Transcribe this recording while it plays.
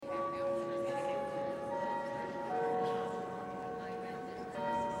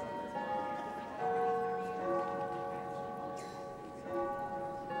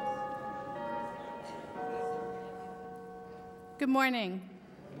Good morning.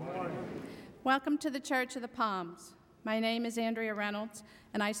 Good morning. Welcome to the Church of the Palms. My name is Andrea Reynolds,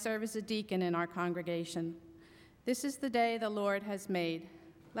 and I serve as a deacon in our congregation. This is the day the Lord has made.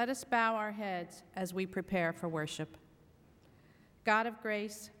 Let us bow our heads as we prepare for worship. God of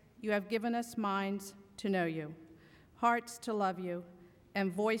grace, you have given us minds to know you, hearts to love you,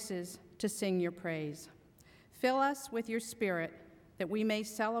 and voices to sing your praise. Fill us with your Spirit that we may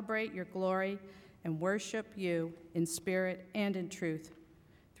celebrate your glory and worship you in spirit and in truth.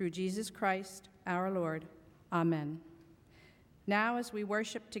 Through Jesus Christ, our Lord. Amen. Now, as we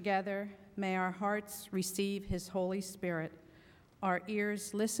worship together, may our hearts receive his Holy Spirit, our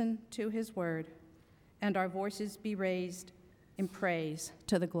ears listen to his word, and our voices be raised in praise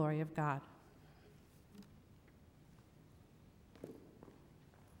to the glory of God.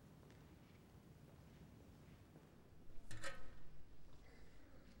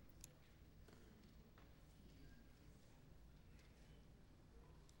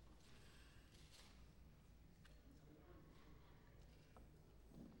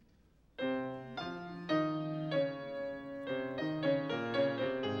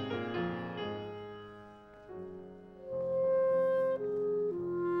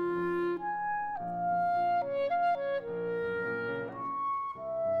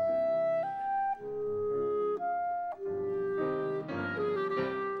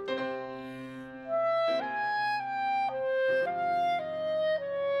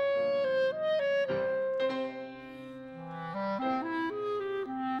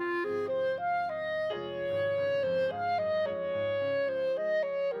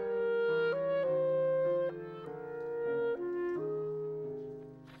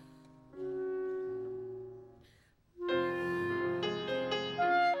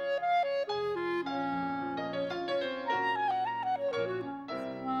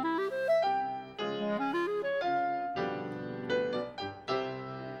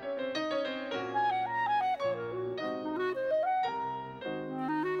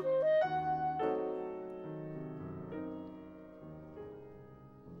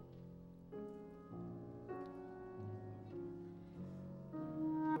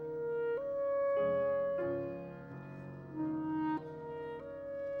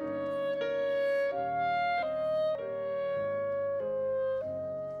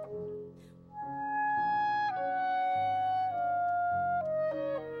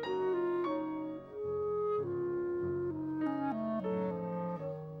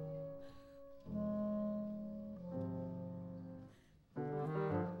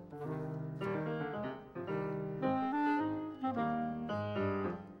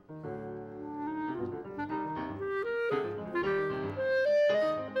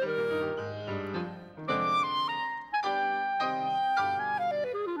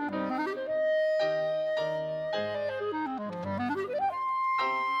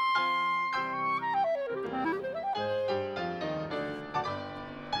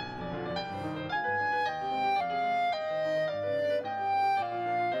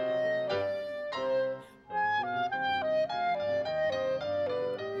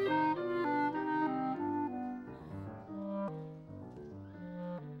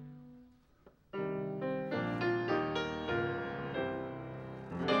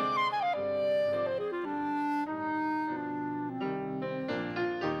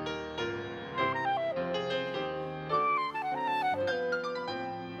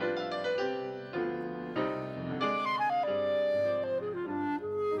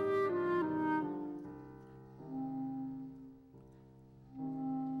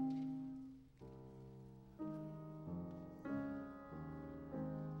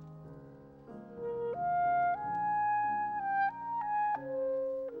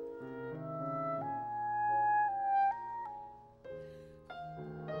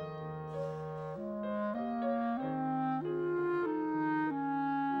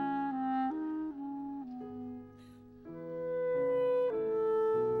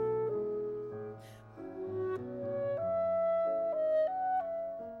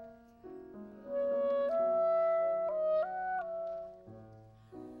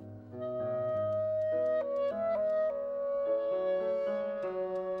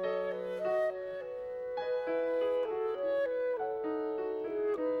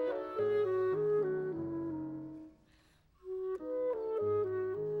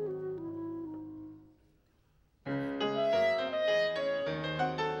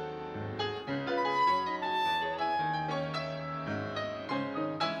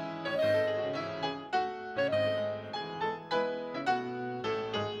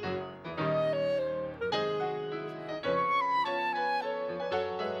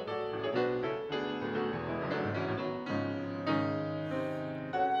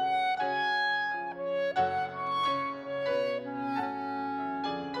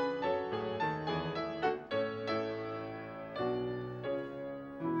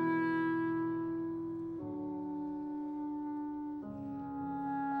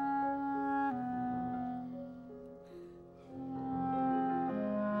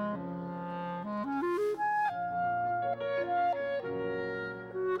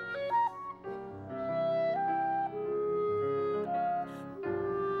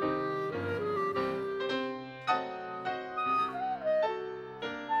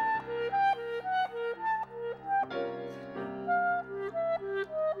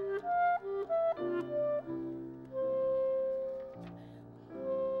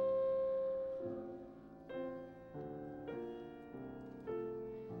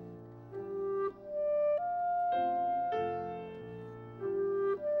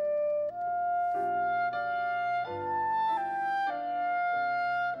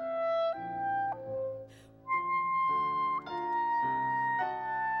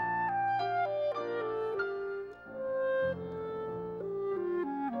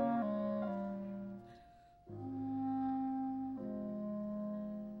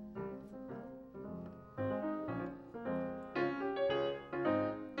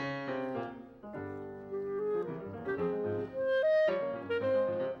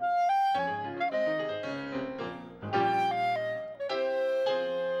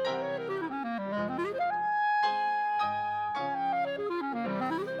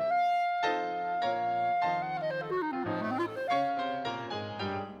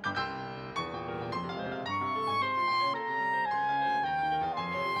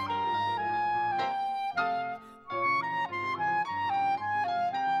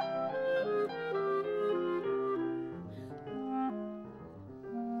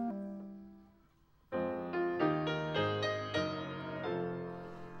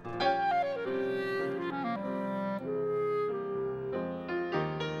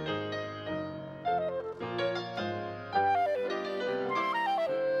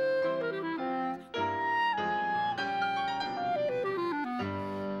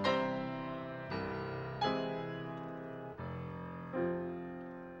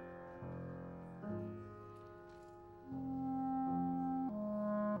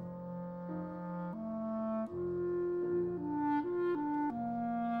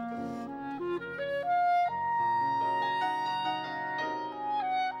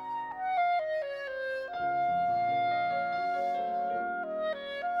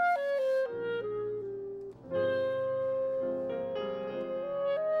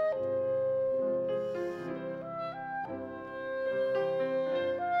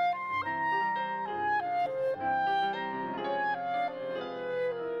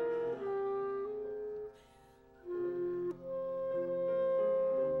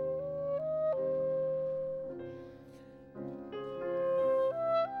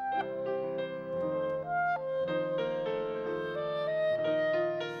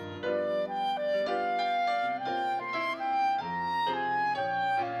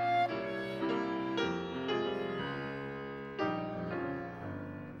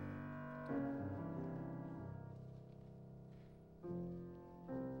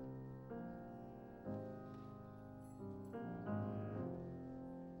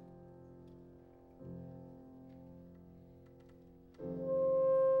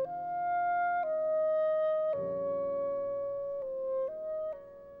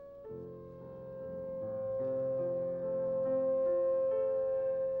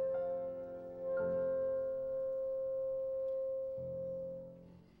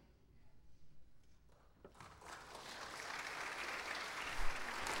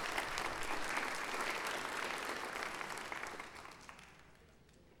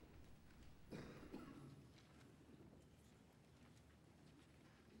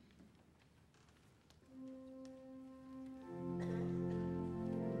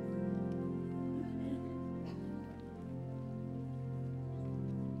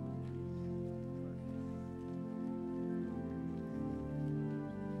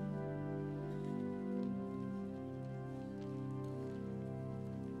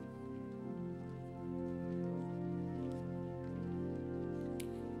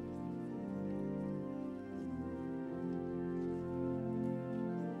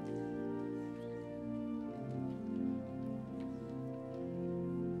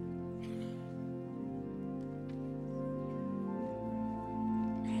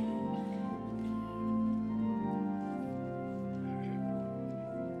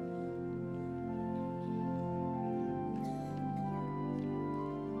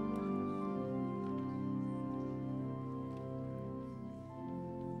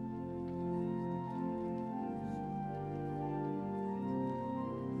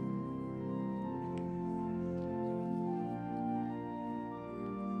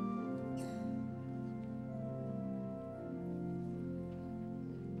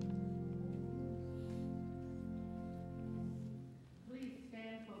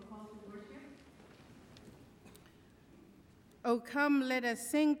 O come, let us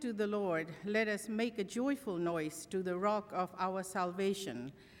sing to the Lord. Let us make a joyful noise to the rock of our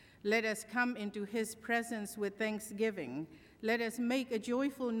salvation. Let us come into his presence with thanksgiving. Let us make a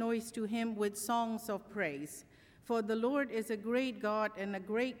joyful noise to him with songs of praise. For the Lord is a great God and a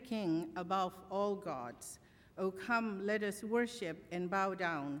great King above all gods. O come, let us worship and bow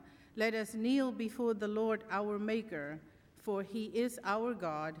down. Let us kneel before the Lord our Maker, for he is our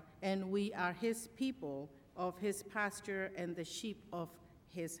God, and we are his people, of his pasture and the sheep of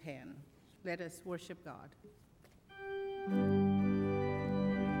his hand. Let us worship God.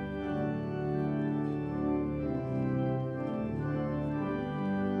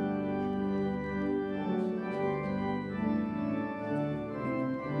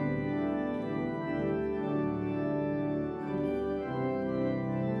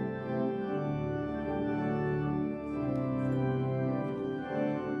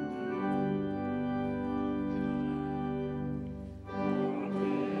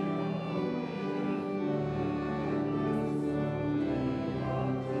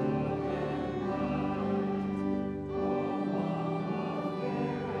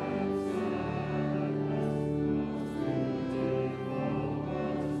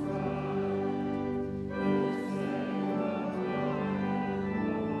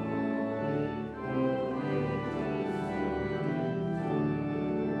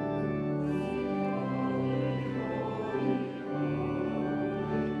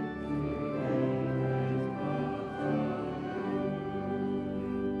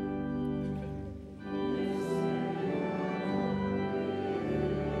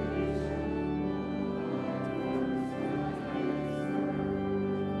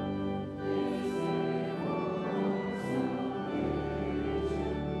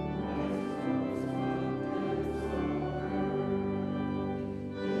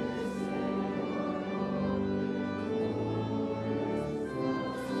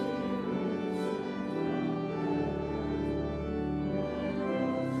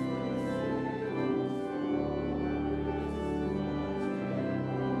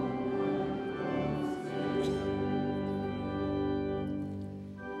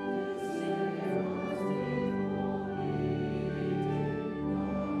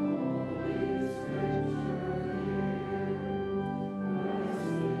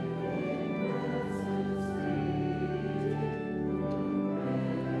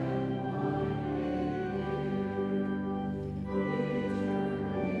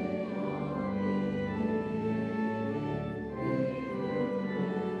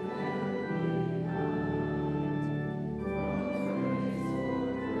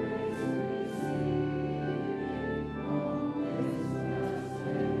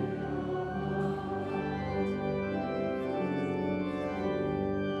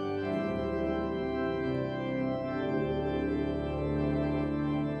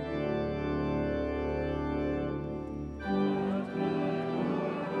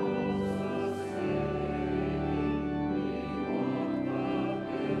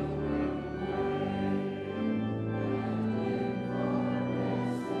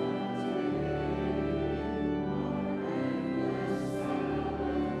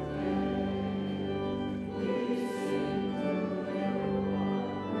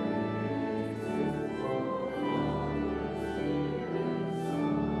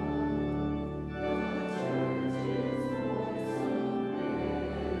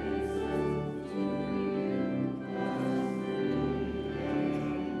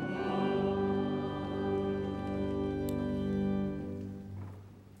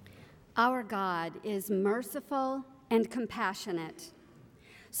 Our God is merciful and compassionate,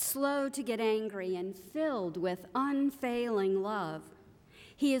 slow to get angry and filled with unfailing love.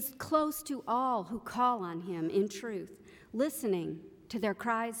 He is close to all who call on him in truth, listening to their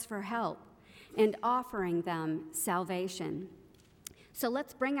cries for help and offering them salvation. So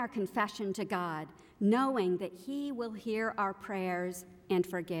let's bring our confession to God, knowing that he will hear our prayers and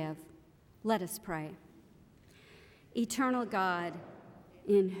forgive. Let us pray. Eternal God,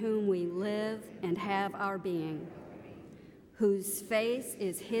 in whom we live and have our being, whose face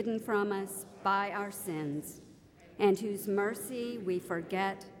is hidden from us by our sins, and whose mercy we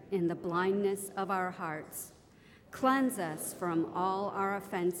forget in the blindness of our hearts, cleanse us from all our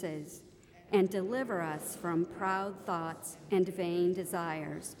offenses and deliver us from proud thoughts and vain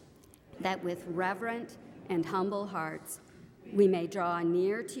desires, that with reverent and humble hearts we may draw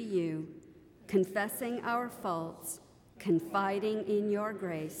near to you, confessing our faults, confiding in your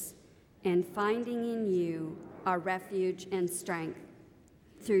grace, and finding in you our refuge and strength.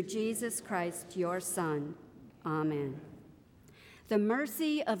 Through Jesus Christ, your Son. Amen. The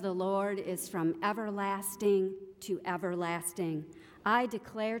mercy of the Lord is from everlasting to everlasting. I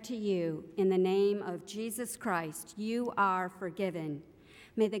declare to you, in the name of Jesus Christ, you are forgiven.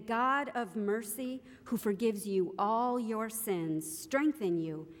 May the God of mercy, who forgives you all your sins, strengthen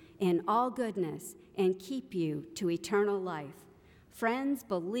you in all goodness and keep you to eternal life. Friends,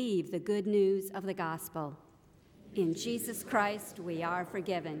 believe the good news of the gospel. In Jesus Christ, we are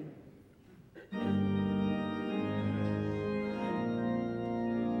forgiven.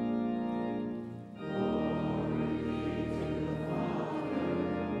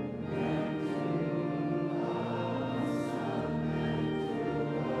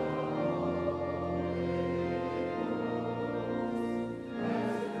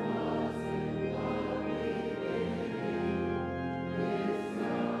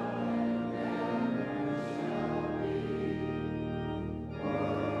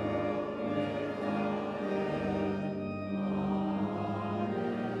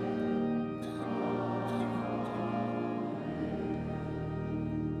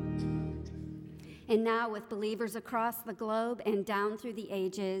 And now, with believers across the globe and down through the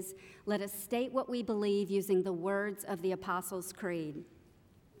ages, let us state what we believe using the words of the Apostles' Creed.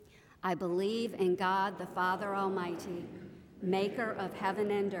 I believe in God the Father Almighty, maker of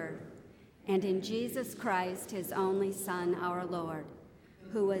heaven and earth, and in Jesus Christ, his only Son, our Lord,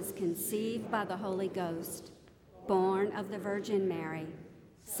 who was conceived by the Holy Ghost, born of the Virgin Mary,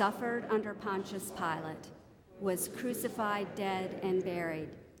 suffered under Pontius Pilate, was crucified, dead, and buried.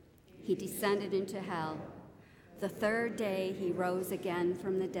 He descended into hell. The third day he rose again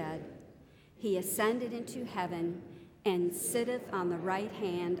from the dead. He ascended into heaven and sitteth on the right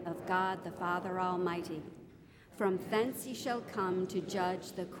hand of God the Father Almighty. From thence he shall come to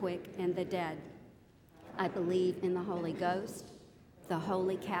judge the quick and the dead. I believe in the Holy Ghost, the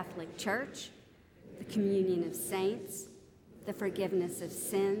Holy Catholic Church, the communion of saints, the forgiveness of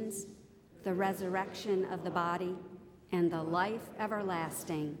sins, the resurrection of the body, and the life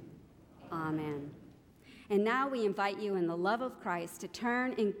everlasting. Amen. And now we invite you in the love of Christ to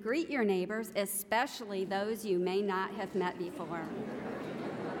turn and greet your neighbors, especially those you may not have met before.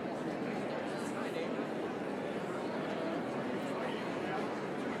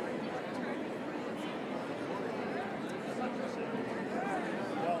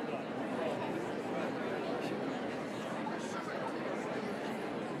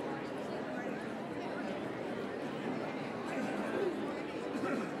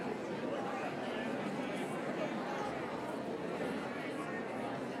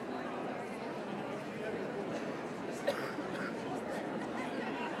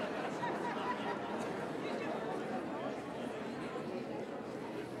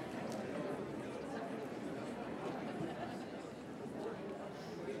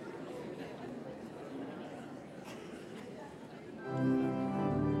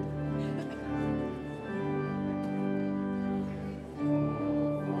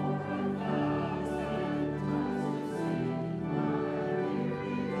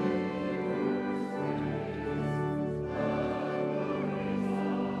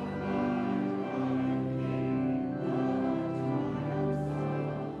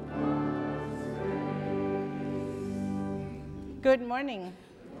 Good morning.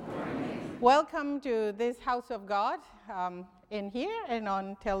 Welcome to this house of God in here and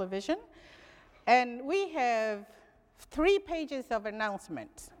on television. And we have 3 pages of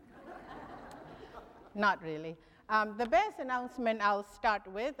announcements. Not really. The best announcement I'll start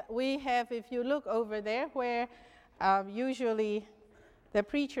with, we have, if you look over there where usually the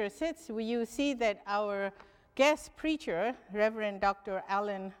preacher sits, you see that our guest preacher, Reverend Dr.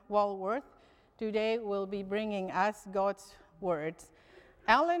 Alan Walworth, today will be bringing us God's words.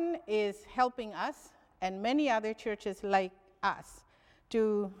 Alan is helping us and many other churches like us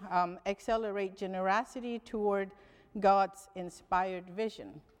to accelerate generosity toward God's inspired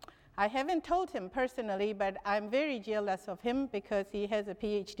vision. I haven't told him personally, but I'm very jealous of him because he has a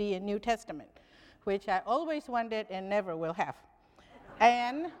PhD in New Testament, which I always wanted and never will have.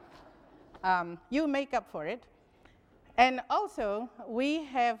 And you make up for it. And also, we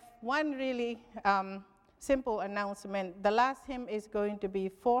have one really simple announcement. The last hymn is going to be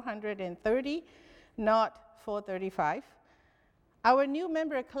 430, not 435. Our new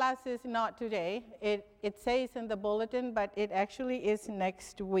member class is not today. It says in the bulletin, but it actually is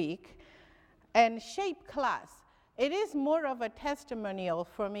next week. And shape class, it is more of a testimonial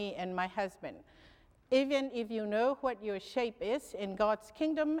for me and my husband. Even if you know what your shape is in God's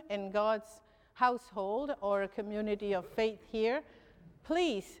kingdom, in God's household or a community of faith here,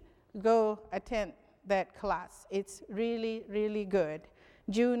 please go attend that class. It's really, really good.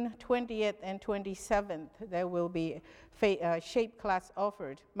 June 20th and 27th, there will be shape class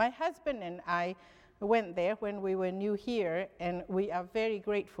offered. My husband and I went there when we were new here, and we are very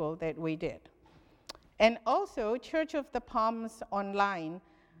grateful that we did. And also, Church of the Palms online,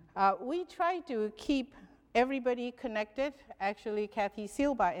 we try to keep everybody connected. Actually, Kathy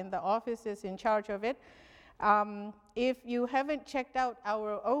Silva in the office is in charge of it. If you haven't checked out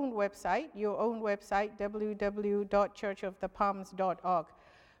our own website, your own website, www.churchofthepalms.org,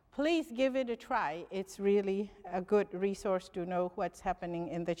 please give it a try. It's really a good resource to know what's happening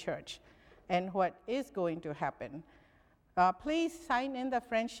in the church and what is going to happen. Please sign in the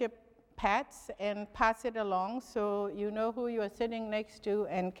friendship pads and pass it along so you know who you are sitting next to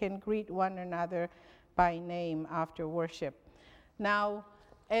and can greet one another by name after worship. Now,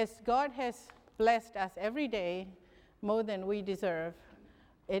 as God has blessed us every day more than we deserve,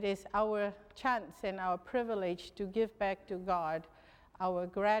 it is our chance and our privilege to give back to God our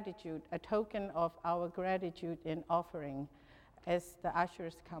gratitude, a token of our gratitude in offering as the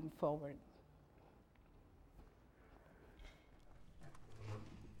ushers come forward.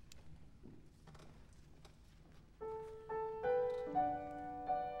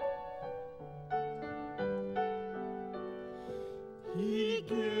 He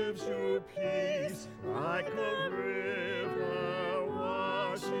gives you peace like a river,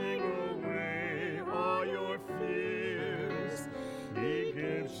 washing away all your fears. He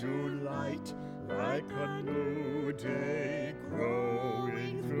gives you light like a new day,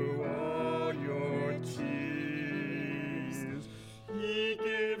 growing through all your tears. He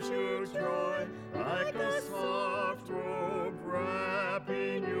gives you joy like a soft robe,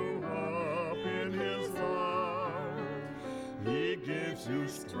 wrapping you up in his love. He gives you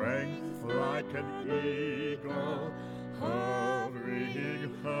strength like an eagle,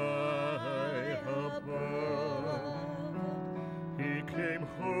 hovering high above. He came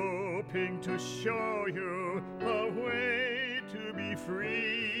hoping to show you a way to be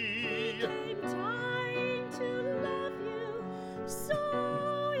free. He came dying to love you,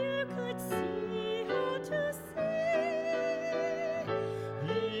 so you could see how to see.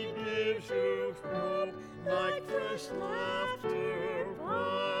 He gives you hope like fresh laughter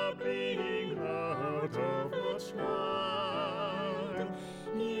bubbling out of a child.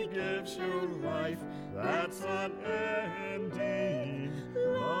 He gives you life that's unending,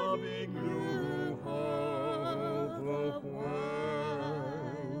 loving you all the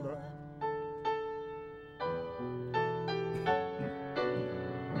while.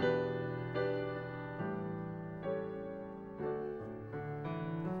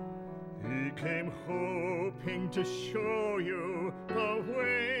 He came hoping to show you a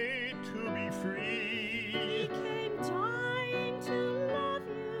way to be free. He came dying to love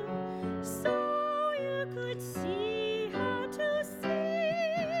you, so you could see how to see.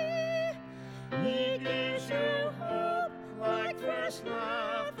 He gives you hope like fresh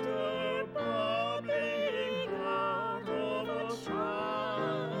laughter bubbling out of a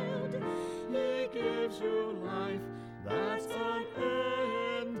child. He gives you life that's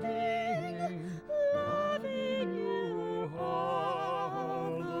unending, loving you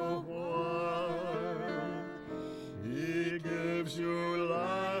all the while. He gives you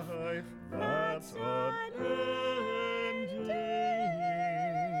life that's unending,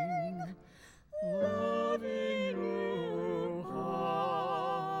 loving you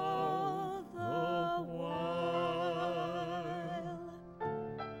all the while.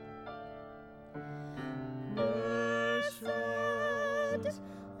 Blessed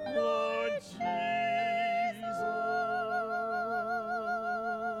Lord Jesus.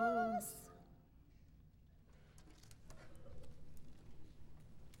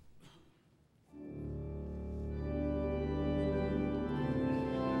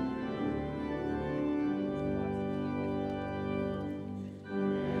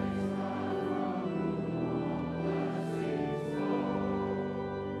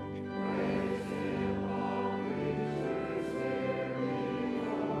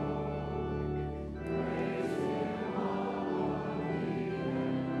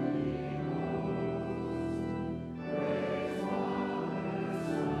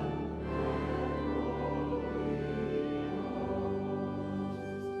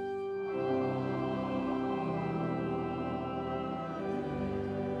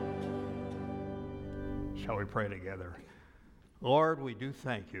 Shall we pray together? Lord, we do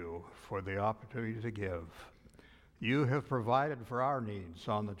thank you for the opportunity to give. You have provided for our needs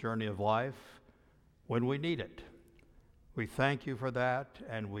on the journey of life when we need it. We thank you for that,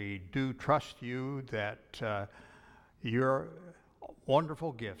 and we do trust you that your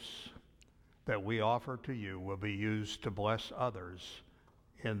wonderful gifts that we offer to you will be used to bless others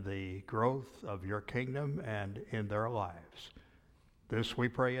in the growth of your kingdom and in their lives. This we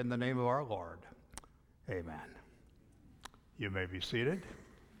pray in the name of our Lord. Amen. You may be seated.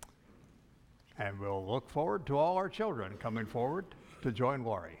 And we'll look forward to all our children coming forward to join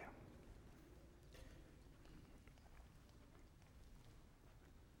Lori.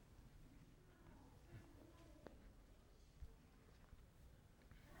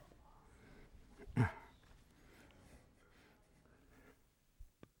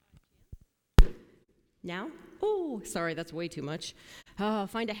 Now? Oh, sorry, that's way too much.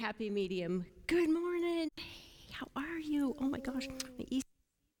 Find a happy medium. Good morning. Hey, how are you? Oh my gosh. My East.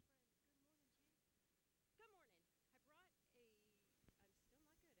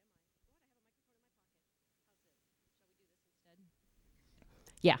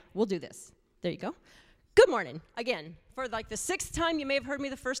 Yeah, we'll do this. There you go. Good morning. Again, for like the 6th time, you may have heard me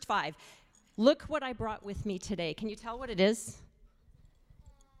the first 5. Look what I brought with me today. Can you tell what it is?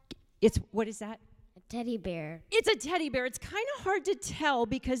 What is that? A teddy bear. It's a teddy bear. It's kind of hard to tell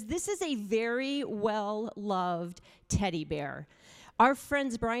because this is a very well-loved teddy bear. Our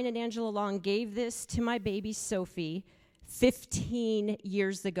friends Brian and Angela Long gave this to my baby Sophie 15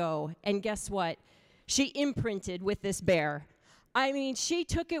 years ago. And guess what? She imprinted with this bear. I mean, she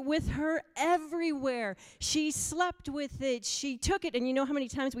took it with her everywhere. She slept with it. She took it. And you know how many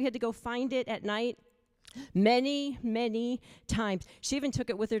times we had to go find it at night? Many, many times. She even took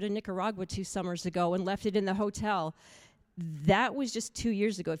it with her to Nicaragua 2 summers ago and left it in the hotel. That was just 2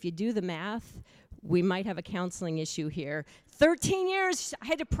 years ago. If you do the math, we might have a counseling issue here. 13 years. I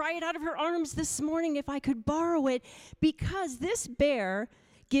had to pry it out of her arms this morning if I could borrow it because this bear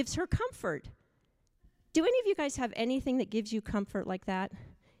gives her comfort. Do any of you guys have anything that gives you comfort like that?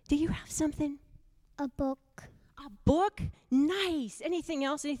 Do you have something? A book. A book? Nice. Anything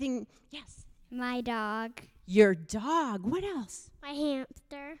else? Anything? Yes. My dog. Your dog. What else? My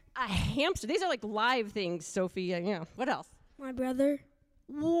hamster. A hamster. These are like live things, Sophie. What else? My brother.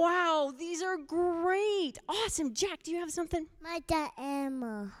 Wow, these are great. Awesome. Jack, do you have something? My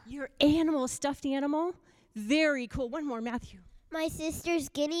animal. Your animal, a stuffed animal? Very cool. One more, Matthew. My sister's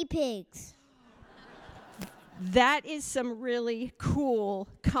guinea pigs. That is some really cool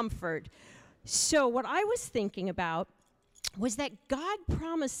comfort. So what I was thinking about was that God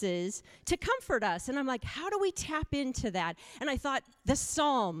promises to comfort us. And I'm like, how do we tap into that? And I thought, the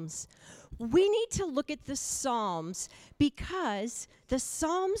Psalms. We need to look at the Psalms because the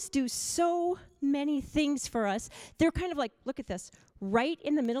Psalms do so many things for us. They're kind of like, look at this, right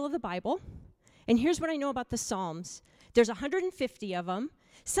in the middle of the Bible. And here's what I know about the Psalms. There's 150 of them.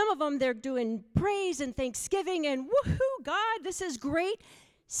 Some of them, they're doing praise and thanksgiving and woohoo, God, this is great.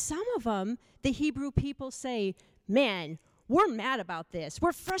 Some of them, the Hebrew people say, man, we're mad about this.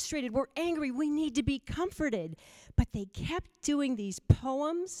 We're frustrated. We're angry. We need to be comforted. But they kept doing these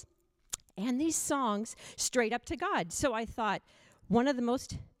poems and these songs straight up to God. So I thought one of the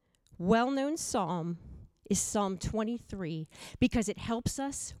most well-known psalm is Psalm 23 because it helps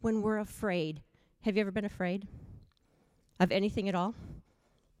us when we're afraid. Have you ever been afraid of anything at all?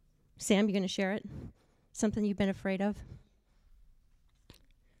 Sam, you going to share it? Something you've been afraid of?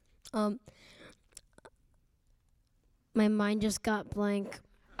 My mind just got blank.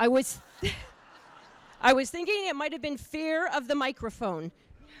 I was thinking it might have been fear of the microphone.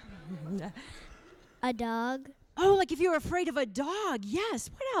 A dog. Oh, like if you were afraid of a dog. Yes.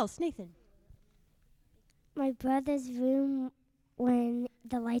 What else, Nathan? My brother's room when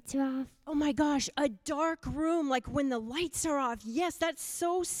the lights are off. Oh my gosh, a dark room, like when the lights are off. Yes, that's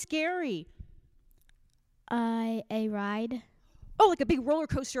so scary. A ride. Oh, like a big roller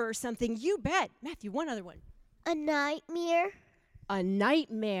coaster or something. You bet. Matthew, one other one. A nightmare. A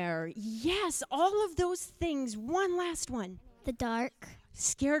nightmare. Yes, all of those things. One last one. The dark.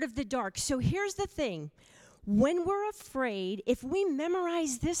 Scared of the dark. So here's the thing. When we're afraid, if we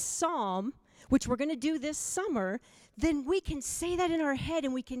memorize this psalm, which we're going to do this summer, then we can say that in our head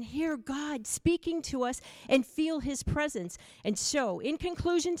and we can hear God speaking to us and feel his presence. And so, in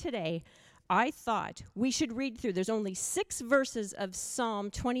conclusion today, I thought we should read through. There's only 6 verses of Psalm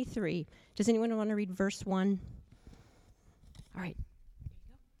 23. Does anyone want to read verse 1? All right.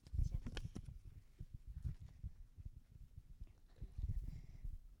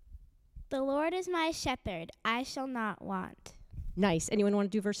 The Lord is my shepherd. I shall not want. Nice. Anyone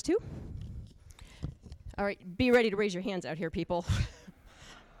want to do verse 2? All right. Be ready to raise your hands out here, people.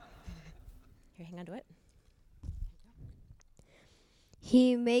 Here, hang on to it.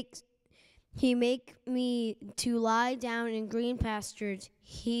 He make me to lie down in green pastures.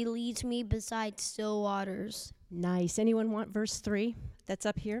 He leads me beside still waters. Nice. Anyone want verse 3? That's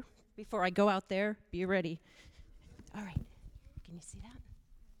up here. Before I go out there, be ready. All right. Can you see that?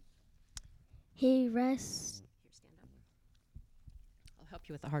 He rests. Here, stand up. I'll help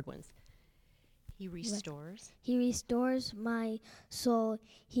you with the hard ones. He restores. He restores my soul.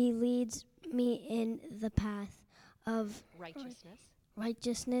 He leads me in the path of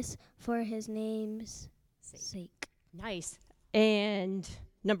righteousness for his name's sake. Nice. And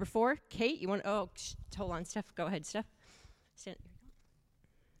number 4, Kate, you want? Hold on, Steph. Go ahead, Steph.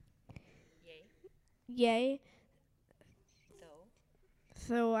 Yea,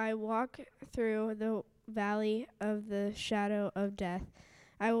 though I walk through the valley of the shadow of death,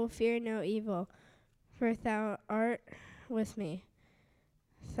 I will fear no evil, for thou art with me.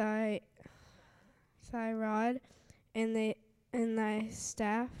 Thy rod and thy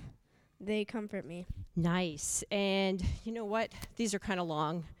staff, they comfort me. Nice. And you know what? These are kind of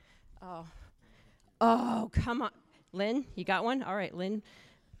long. Oh, come on. Lynn, you got one? All right, Lynn.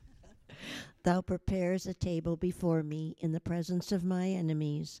 Thou preparest a table before me in the presence of my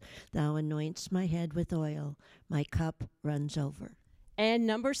enemies. Thou anointest my head with oil. My cup runs over. And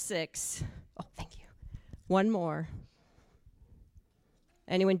number 6. Oh, thank you. One more.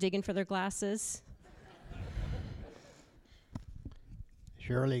 Anyone digging for their glasses?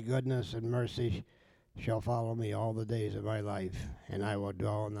 Surely goodness and mercy shall follow me all the days of my life, and I will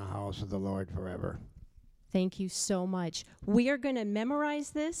dwell in the house of the Lord forever. Thank you so much. We are going to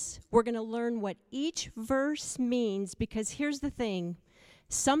memorize this. We're going to learn what each verse means, because here's the thing.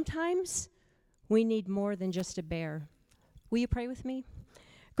 Sometimes we need more than just a bear. Will you pray with me?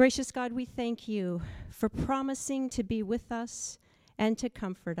 Gracious God, we thank you for promising to be with us and to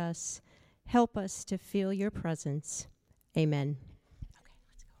comfort us. Help us to feel your presence. Amen.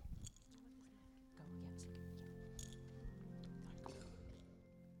 Okay, let's go.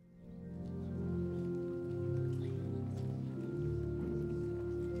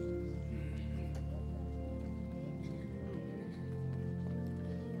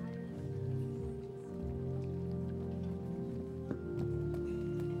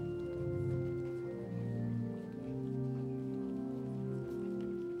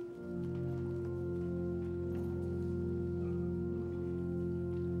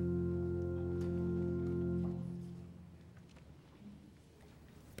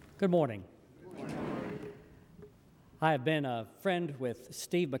 Good morning. I have been a friend with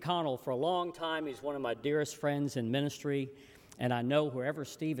Steve McConnell for a long time. He's one of my dearest friends in ministry, and I know wherever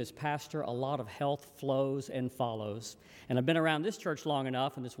Steve is pastor, a lot of health flows and follows. And I've been around this church long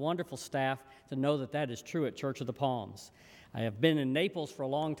enough and this wonderful staff to know that that is true at Church of the Palms. I have been in Naples for a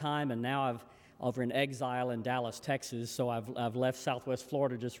long time, and now I've over in exile in Dallas, Texas, so I've left Southwest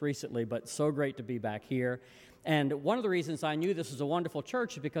Florida just recently, but so great to be back here. And one of the reasons I knew this was a wonderful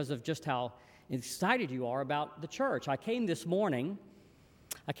church is because of just how excited you are about the church. I came this morning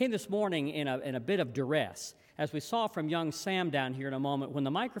in a bit of duress. As we saw from young Sam down here in a moment, when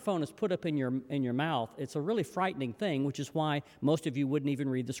the microphone is put up in your mouth, it's a really frightening thing, which is why most of you wouldn't even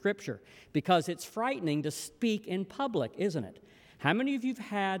read the scripture, because it's frightening to speak in public, isn't it? How many of you have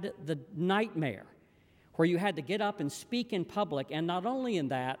had the nightmare where you had to get up and speak in public, and not only in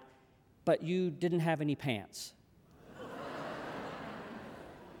that, but you didn't have any pants?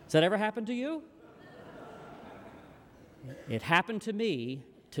 Has that ever happened to you? It happened to me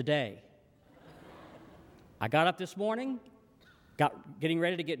today. I got up this morning, getting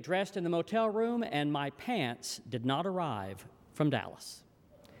ready to get dressed in the motel room, and my pants did not arrive from Dallas.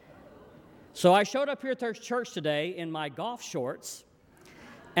 So I showed up here at church today in my golf shorts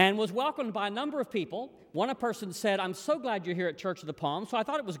and was welcomed by a number of people. One person said, "I'm so glad you're here at Church of the Palms." So I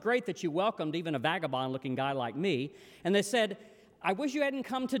thought it was great that you welcomed even a vagabond-looking guy like me. And they said, "I wish you hadn't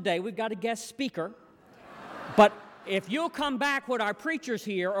come today. We've got a guest speaker. But if you'll come back when our preacher's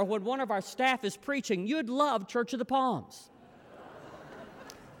here or when one of our staff is preaching, you'd love Church of the Palms."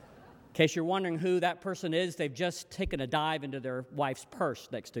 In case you're wondering who that person is, they've just taken a dive into their wife's purse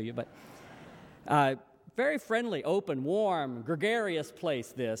next to you. But very friendly, open, warm, gregarious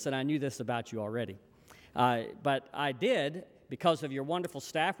place this, and I knew this about you already. But I did, because of your wonderful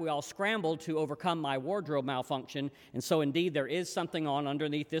staff, we all scrambled to overcome my wardrobe malfunction, and so indeed there is something on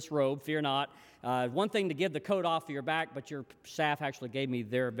underneath this robe, fear not. One thing to give the coat off of your back, but your staff actually gave me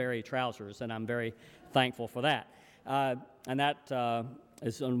their very trousers, and I'm very thankful for that. And that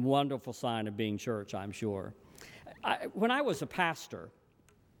is a wonderful sign of being church, I'm sure. When I was a pastor,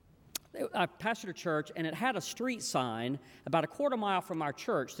 I pastored a church, and it had a street sign about a quarter mile from our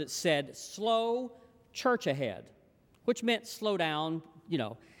church that said, "Slow church ahead," which meant slow down,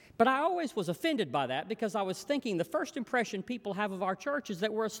 But I always was offended by that, because I was thinking the first impression people have of our church is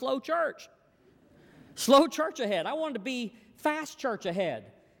that we're a slow church. Slow church ahead. I wanted to be fast church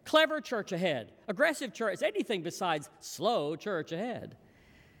ahead, clever church ahead, aggressive church, anything besides slow church ahead.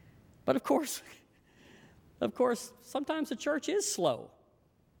 But of course, sometimes the church is slow.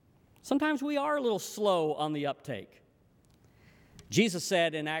 Sometimes we are a little slow on the uptake. Jesus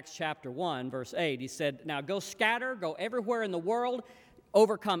said in Acts chapter 1, verse 8, he said, now go scatter, go everywhere in the world,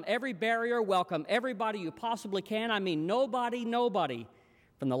 overcome every barrier, welcome everybody you possibly can. I mean, nobody,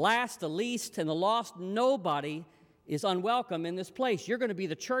 from the last to least and the lost, nobody is unwelcome in this place. You're going to be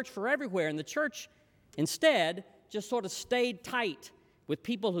the church for everywhere. And the church, instead, just sort of stayed tight with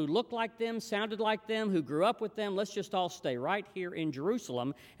people who looked like them, sounded like them, who grew up with them. Let's just all stay right here in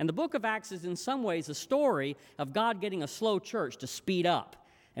Jerusalem. And the book of Acts is in some ways a story of God getting a slow church to speed up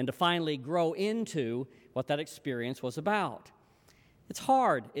and to finally grow into what that experience was about. It's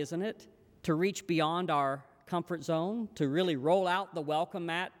hard, isn't it, to reach beyond our comfort zone, to really roll out the welcome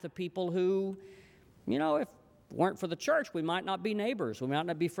mat to people who, if it weren't for the church, we might not be neighbors, we might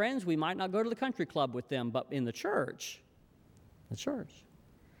not be friends, we might not go to the country club with them, but in the church.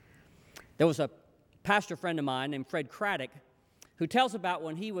 There was a pastor friend of mine named Fred Craddock who tells about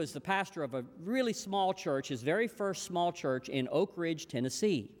when he was the pastor of a really small church, his very first small church in Oak Ridge,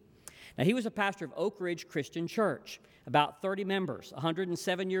 Tennessee. Now, he was a pastor of Oak Ridge Christian Church, about 30 members,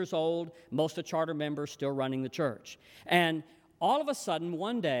 107 years old, most of the charter members still running the church. And all of a sudden,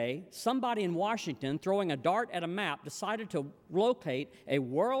 one day, somebody in Washington, throwing a dart at a map, decided to locate a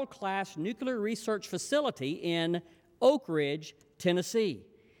world-class nuclear research facility in Oak Ridge, Tennessee.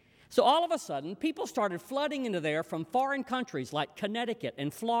 So all of a sudden, people started flooding into there from foreign countries like Connecticut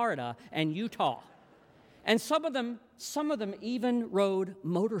and Florida and Utah. And some of them even rode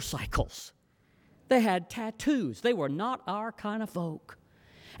motorcycles. They had tattoos. They were not our kind of folk.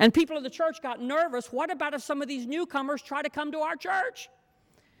 And people in the church got nervous. What about if some of these newcomers try to come to our church?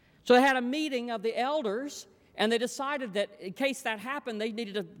 So they had a meeting of the elders, and they decided that in case that happened, they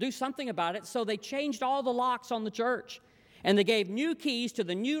needed to do something about it. So they changed all the locks on the church, and they gave new keys to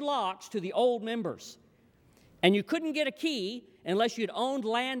the new locks to the old members. And you couldn't get a key unless you'd owned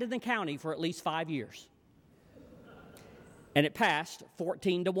land in the county for at least 5 years. And it passed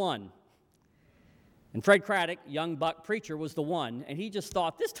 14-1. And Fred Craddock, young buck preacher, was the one, and he just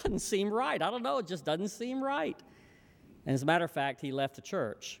thought, this doesn't seem right. I don't know, it just doesn't seem right. And as a matter of fact, he left the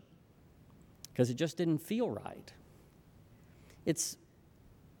church because it just didn't feel right. It's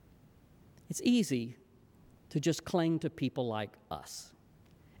easy to just cling to people like us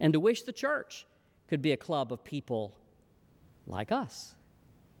and to wish the church could be a club of people like us.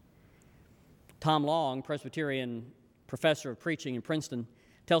 Tom Long, Presbyterian professor of preaching in Princeton,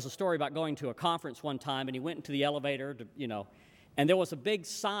 tells a story about going to a conference one time, and he went into the elevator, and there was a big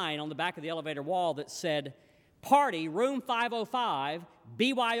sign on the back of the elevator wall that said, "Party, room 505,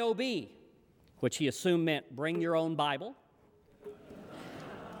 BYOB," which he assumed meant bring your own Bible.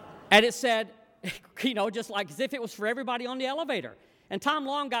 And it said, just like as if it was for everybody on the elevator. And Tom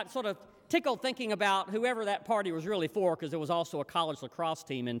Long got sort of tickled thinking about whoever that party was really for, because there was also a college lacrosse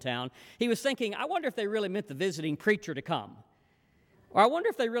team in town. He was thinking, I wonder if they really meant the visiting preacher to come. Or I wonder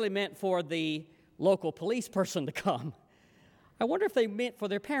if they really meant for the local police person to come. I wonder if they meant for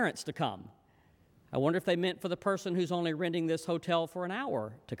their parents to come. I wonder if they meant for the person who's only renting this hotel for an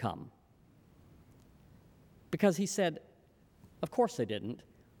hour to come. Because he said, of course they didn't.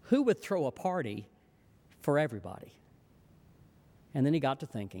 Who would throw a party for everybody? And then he got to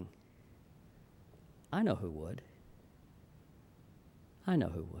thinking, I know who would. I know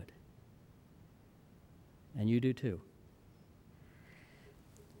who would. And you do too.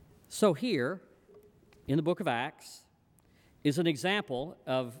 So here, in the book of Acts, is an example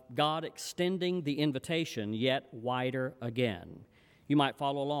of God extending the invitation yet wider again. You might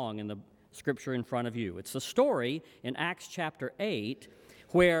follow along in the scripture in front of you. It's a story in Acts chapter 8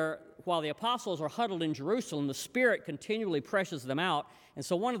 where, while the apostles are huddled in Jerusalem, the Spirit continually presses them out. And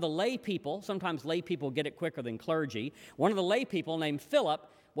so one of the lay people, sometimes lay people get it quicker than clergy, one of the lay people named Philip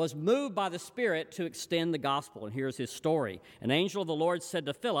was moved by the Spirit to extend the gospel. And here's his story. An angel of the Lord said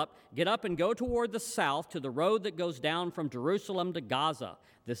to Philip, "Get up and go toward the south to the road that goes down from Jerusalem to Gaza."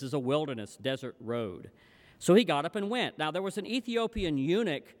 This is a wilderness, desert road. So he got up and went. Now there was an Ethiopian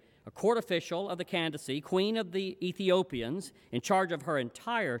eunuch, a court official of the Candace, queen of the Ethiopians, in charge of her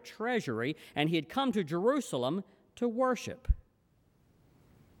entire treasury, and he had come to Jerusalem to worship.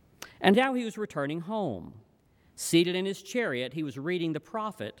 And now he was returning home. Seated in his chariot, he was reading the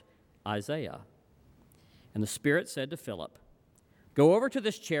prophet Isaiah. And the Spirit said to Philip, "Go over to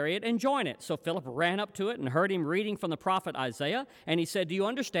this chariot and join it." So Philip ran up to it and heard him reading from the prophet Isaiah, and he said, "Do you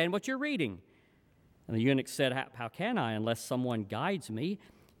understand what you're reading?" And the eunuch said, "How can I unless someone guides me?"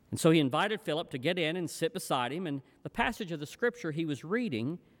 And so he invited Philip to get in and sit beside him, and the passage of the scripture he was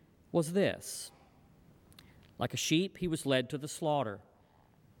reading was this: "Like a sheep he was led to the slaughter,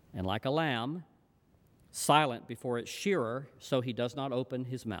 and like a lamb silent before its shearer, so he does not open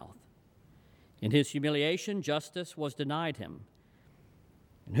his mouth. In his humiliation, justice was denied him.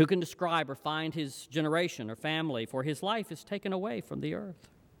 And who can describe or find his generation or family, for his life is taken away from the earth?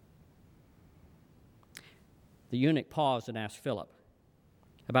 The eunuch paused and asked Philip,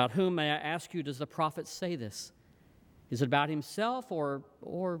 "About whom, may I ask you, does the prophet say this? Is it about himself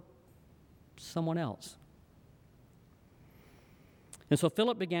or someone else?" And so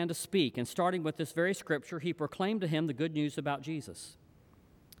Philip began to speak, and starting with this very scripture, he proclaimed to him the good news about Jesus.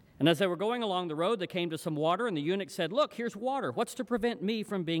 And as they were going along the road, they came to some water, and the eunuch said, "Look, here's water. What's to prevent me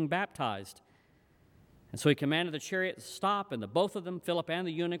from being baptized?" And so he commanded the chariot to stop, and the both of them, Philip and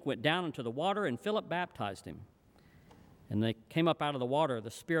the eunuch, went down into the water, and Philip baptized him. And they came up out of the water. The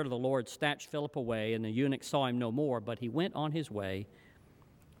Spirit of the Lord snatched Philip away, and the eunuch saw him no more, but he went on his way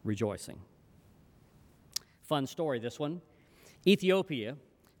rejoicing. Fun story, this one. Ethiopia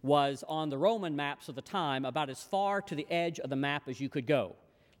was on the Roman maps of the time about as far to the edge of the map as you could go.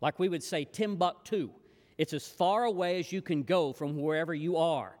 Like we would say Timbuktu. It's as far away as you can go from wherever you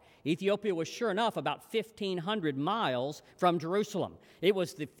are. Ethiopia was sure enough about 1,500 miles from Jerusalem. It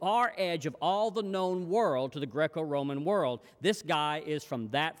was the far edge of all the known world to the Greco-Roman world. This guy is from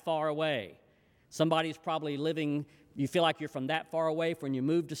that far away. Somebody's probably living, you feel like you're from that far away when you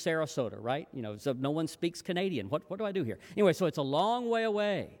move to Sarasota, right? You know, so no one speaks Canadian. What do I do here? Anyway, so it's a long way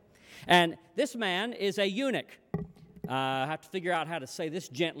away. And this man is a eunuch. I have to figure out how to say this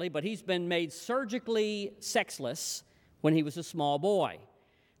gently, but he's been made surgically sexless when he was a small boy.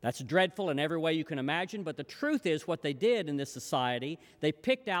 That's dreadful in every way you can imagine, but the truth is what they did in this society, they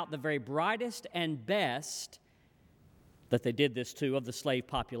picked out the very brightest and best that they did this to of the slave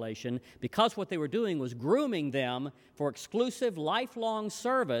population, because what they were doing was grooming them for exclusive lifelong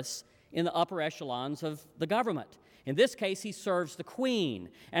service in the upper echelons of the government. In this case, he serves the queen,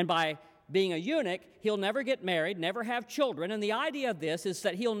 and by being a eunuch, he'll never get married, never have children, and the idea of this is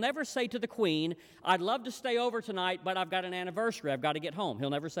that he'll never say to the queen, "I'd love to stay over tonight, but I've got an anniversary, I've got to get home." He'll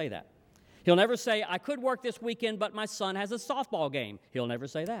never say that. He'll never say, "I could work this weekend, but my son has a softball game." He'll never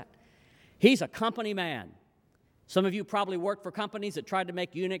say that. He's a company man. Some of you probably work for companies that tried to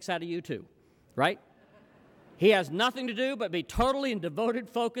make eunuchs out of you too, right? He has nothing to do but be totally and devoted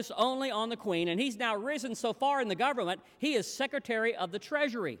focus only on the queen, and he's now risen so far in the government, he is Secretary of the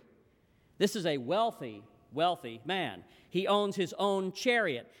Treasury. This is a wealthy, wealthy man. He owns his own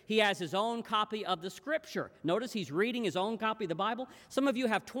chariot. He has his own copy of the Scripture. Notice he's reading his own copy of the Bible. Some of you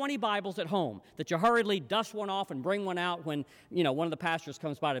have 20 Bibles at home that you hurriedly dust one off and bring one out when, one of the pastors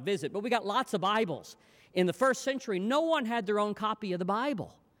comes by to visit. But we got lots of Bibles. In the first century, no one had their own copy of the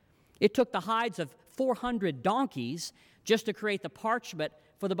Bible. It took the hides of 400 donkeys just to create the parchment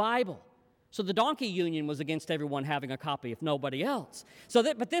for the Bible. So the donkey union was against everyone having a copy, if nobody else.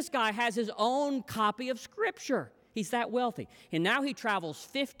 But this guy has his own copy of Scripture. He's that wealthy. And now he travels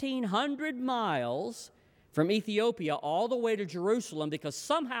 1,500 miles from Ethiopia all the way to Jerusalem because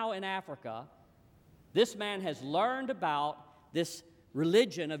somehow in Africa, this man has learned about this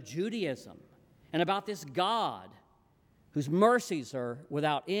religion of Judaism and about this God whose mercies are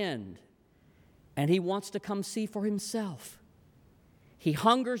without end. And he wants to come see for himself. He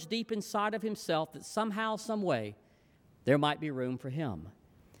hungers deep inside of himself that somehow, some way, there might be room for him.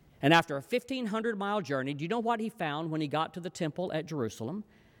 And after a 1,500-mile journey, do you know what he found when he got to the temple at Jerusalem?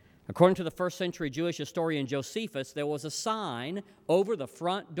 According to the first century Jewish historian Josephus, there was a sign over the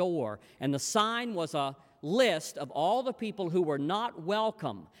front door, and the sign was a list of all the people who were not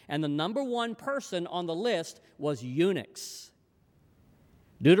welcome, and the number one person on the list was eunuchs.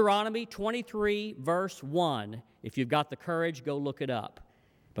 Deuteronomy 23, verse 1. If you've got the courage, go look it up.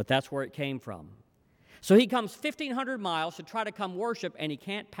 But that's where it came from. So he comes 1,500 miles to try to come worship, and he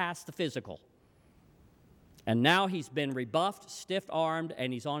can't pass the physical. And now he's been rebuffed, stiff-armed,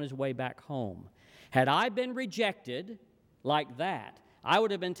 and he's on his way back home. Had I been rejected like that, I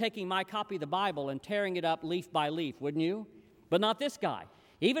would have been taking my copy of the Bible and tearing it up leaf by leaf, wouldn't you? But not this guy.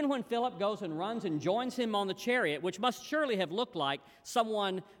 Even when Philip goes and runs and joins him on the chariot, which must surely have looked like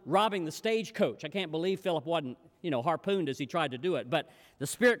someone robbing the stagecoach. I can't believe Philip wasn't, harpooned as he tried to do it. But the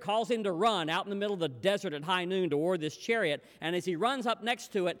Spirit calls him to run out in the middle of the desert at high noon toward this chariot. And as he runs up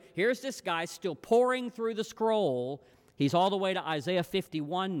next to it, here's this guy still pouring through the scroll. He's all the way to Isaiah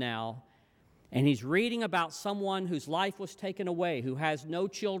 51 now. And he's reading about someone whose life was taken away, who has no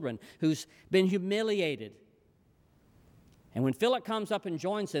children, who's been humiliated. And when Philip comes up and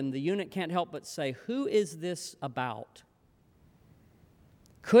joins him, the eunuch can't help but say, "Who is this about?"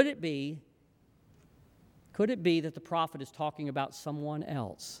 Could it be that the prophet is talking about someone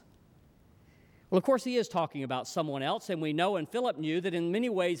else? Well, of course he is talking about someone else, and we know and Philip knew that in many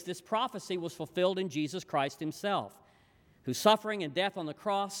ways this prophecy was fulfilled in Jesus Christ himself, whose suffering and death on the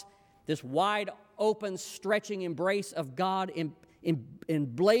cross, this wide open, stretching embrace of God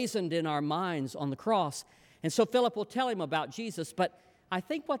emblazoned in our minds on the cross. And so Philip will tell him about Jesus, but I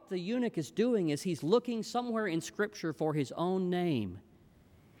think what the eunuch is doing is he's looking somewhere in Scripture for his own name.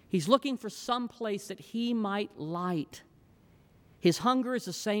 He's looking for some place that he might light. His hunger is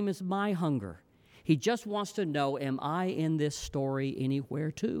the same as my hunger. He just wants to know, am I in this story anywhere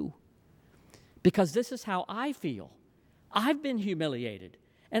too? Because this is how I feel. I've been humiliated,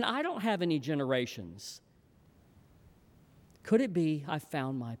 and I don't have any generations. Could it be I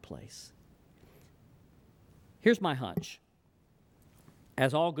found my place? Here's my hunch.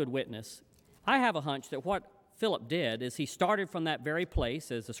 As all good witness, I have a hunch that what Philip did is he started from that very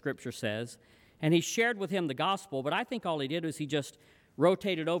place, as the Scripture says, and he shared with him the gospel, but I think all he did was he just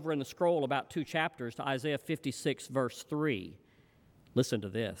rotated over in the scroll about 2 chapters to Isaiah 56, verse 3. Listen to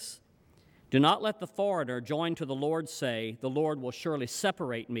this. Do not let the foreigner joined to the Lord say, the Lord will surely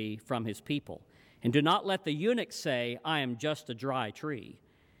separate me from his people. And do not let the eunuch say, I am just a dry tree.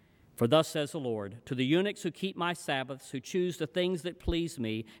 For thus says the Lord, to the eunuchs who keep my Sabbaths, who choose the things that please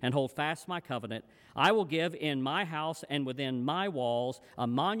me, and hold fast my covenant, I will give in my house and within my walls a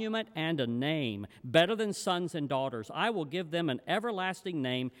monument and a name, better than sons and daughters. I will give them an everlasting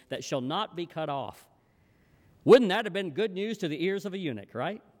name that shall not be cut off. Wouldn't that have been good news to the ears of a eunuch,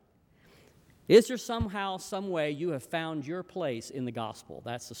 right? Is there somehow, some way you have found your place in the gospel?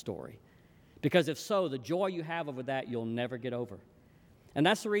 That's the story. Because if so, the joy you have over that, you'll never get over. And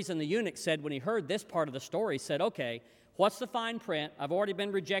that's the reason the eunuch said, when he heard this part of the story, said, okay, what's the fine print? I've already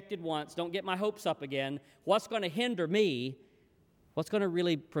been rejected once. Don't get my hopes up again. What's going to hinder me? What's going to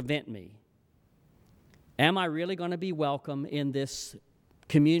really prevent me? Am I really going to be welcome in this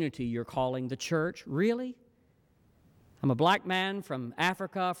community you're calling the church? Really? I'm a black man from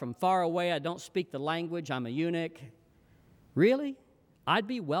Africa, from far away. I don't speak the language. I'm a eunuch. Really? I'd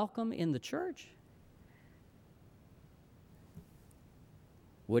be welcome in the church?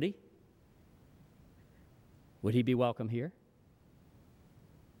 Would he? Would he be welcome here?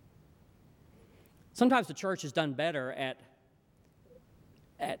 Sometimes the church has done better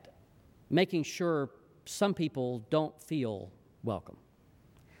at making sure some people don't feel welcome.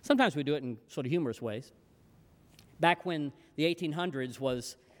 Sometimes we do it in sort of humorous ways. Back when the 1800s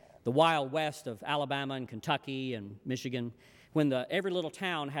was the Wild West of Alabama and Kentucky and Michigan, when every little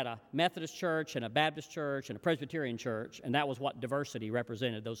town had a Methodist church and a Baptist church and a Presbyterian church, and that was what diversity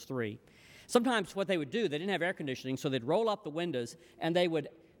represented, those three. Sometimes what they would do, they didn't have air conditioning, so they'd roll up the windows and they would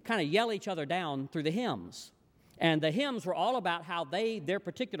kind of yell each other down through the hymns. And the hymns were all about how their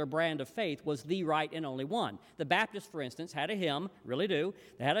particular brand of faith was the right and only one. The Baptists, for instance, had a hymn, really do.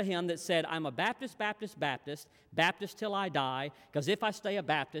 They had a hymn that said, I'm a Baptist, Baptist, Baptist, Baptist till I die, because if I stay a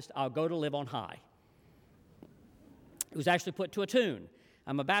Baptist, I'll go to live on high. It was actually put to a tune.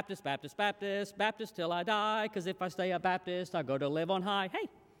 I'm a Baptist, Baptist, Baptist, Baptist till I die, because if I stay a Baptist, I'll go to live on high.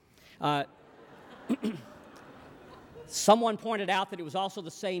 Hey. Someone pointed out that it was also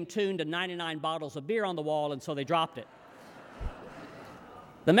the same tune to 99 bottles of beer on the wall, and so they dropped it.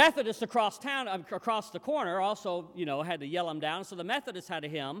 The Methodists across the corner also, had to yell them down, so the Methodists had a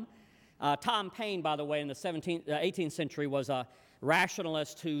hymn. Tom Paine, by the way, in the 18th century was a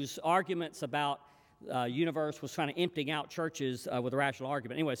rationalist whose arguments about universe was kind of emptying out churches with a rational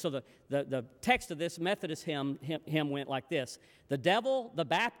argument. Anyway, so the text of this Methodist hymn went like this. The devil, the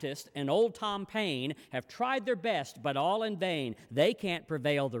Baptist, and old Tom Paine have tried their best, but all in vain. They can't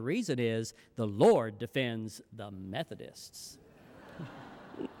prevail. The reason is the Lord defends the Methodists.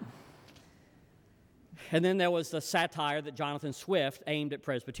 And then there was the satire that Jonathan Swift aimed at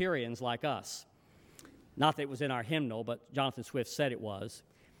Presbyterians like us. Not that it was in our hymnal, but Jonathan Swift said it was.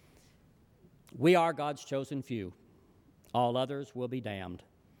 We are God's chosen few. All others will be damned.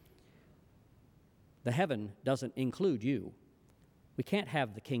 The heaven doesn't include you. We can't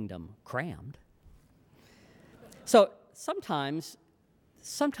have the kingdom crammed. So sometimes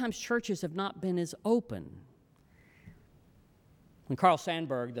churches have not been as open. When Carl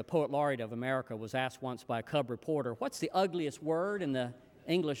Sandburg, the poet laureate of America, was asked once by a Cub reporter, what's the ugliest word in the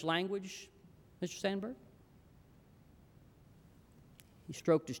English language, Mr. Sandburg? He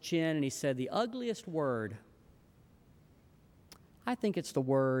stroked his chin and he said, the ugliest word, I think it's the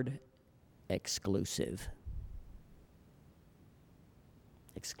word exclusive.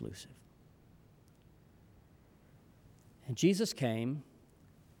 Exclusive. And Jesus came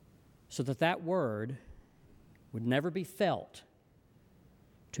so that word would never be felt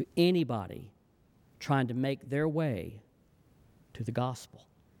to anybody trying to make their way to the gospel.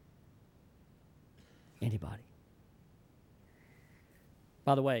 Anybody.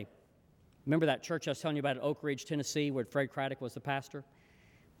 By the way, remember that church I was telling you about at Oak Ridge, Tennessee, where Fred Craddock was the pastor?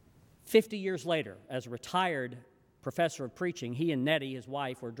 50 years later, as a retired professor of preaching, he and Nettie, his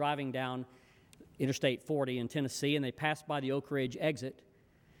wife, were driving down Interstate 40 in Tennessee, and they passed by the Oak Ridge exit.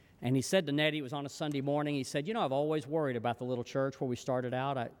 And he said to Nettie, it was on a Sunday morning, he said, I've always worried about the little church where we started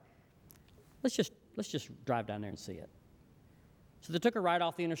out. Let's just drive down there and see it. So they took a ride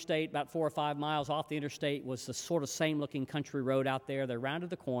off the interstate. About 4 or 5 miles off the interstate was the sort of same-looking country road out there. They rounded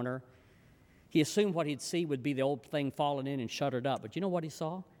the corner. He assumed what he'd see would be the old thing falling in and shuttered up. But you know what he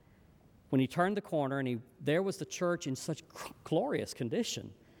saw? When he turned the corner, and there was the church in such glorious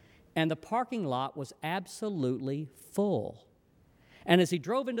condition. And the parking lot was absolutely full. And as he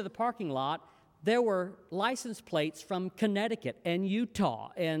drove into the parking lot, there were license plates from Connecticut and Utah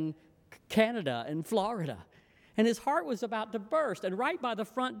and Canada and Florida. And his heart was about to burst. And right by the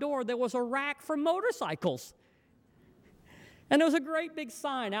front door, there was a rack for motorcycles. And there was a great big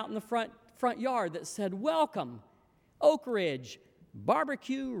sign out in the front yard that said, "Welcome, Oak Ridge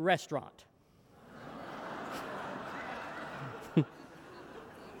Barbecue Restaurant."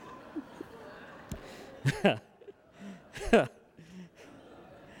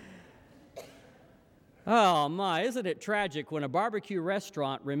 Oh my, isn't it tragic when a barbecue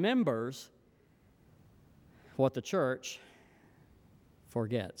restaurant remembers what the church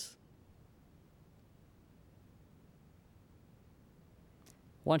forgets?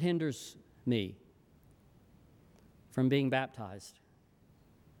 What hinders me from being baptized,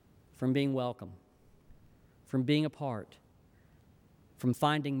 from being welcome, from being a part, from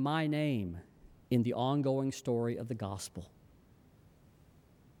finding my name in the ongoing story of the gospel?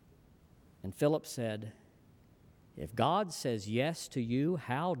 And Philip said, if God says yes to you,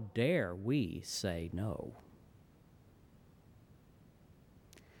 how dare we say no?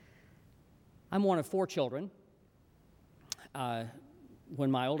 I'm one of 4 children.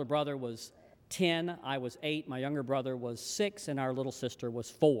 When my older brother was 10, I was 8, my younger brother was 6, and our little sister was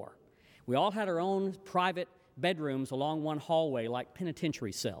 4. We all had our own private bedrooms along one hallway like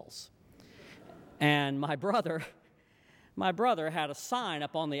penitentiary cells. And my brother had a sign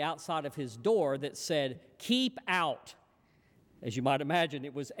up on the outside of his door that said, "Keep out." As you might imagine,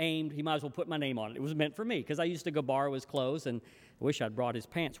 it was aimed, he might as well put my name on it. It was meant for me, because I used to go borrow his clothes, and I wish I'd brought his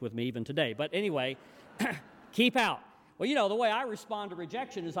pants with me even today. But anyway, keep out. Well, the way I respond to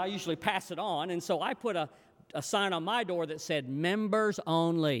rejection is I usually pass it on, and so I put a sign on my door that said, "Members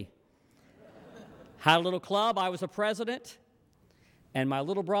only." Had a little club, I was a president, and my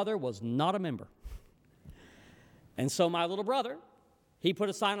little brother was not a member. And so my little brother, he put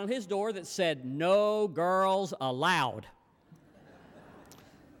a sign on his door that said, "No girls allowed,"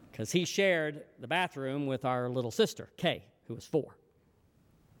 because he shared the bathroom with our little sister, Kay, who was 4.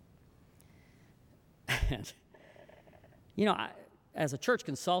 And, as a church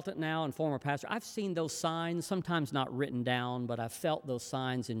consultant now and former pastor, I've seen those signs, sometimes not written down, but I've felt those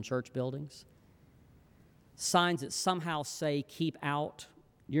signs in church buildings. Signs that somehow say, "Keep out,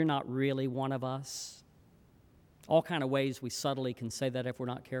 you're not really one of us." All kind of ways we subtly can say that if we're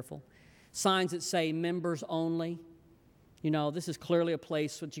not careful. Signs that say "Members only." This is clearly a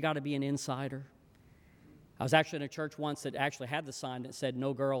place that you got to be an insider. I was actually in a church once that actually had the sign that said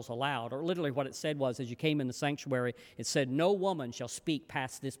 "No girls allowed," or literally what it said was, as you came in the sanctuary, it said, "No woman shall speak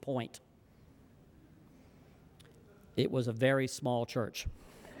past this point." It was a very small church.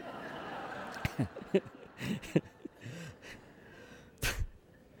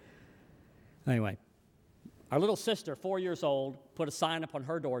 Anyway, our little sister, 4 years old, put a sign up on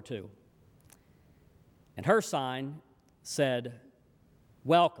her door too. And her sign said,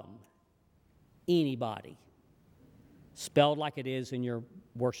 "Welcome, Ennybody," spelled like it is in your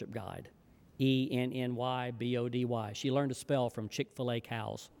worship guide, Ennybody. She learned to spell from Chick-fil-A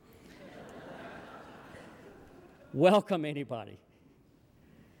cows. Welcome, anybody.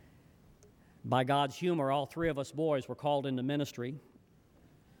 By God's humor, all 3 of us boys were called into ministry,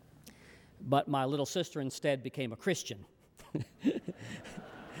 but my little sister instead became a Christian.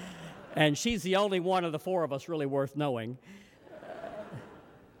 And she's the only one of the 4 of us really worth knowing.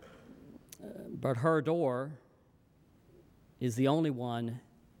 But her door is the only one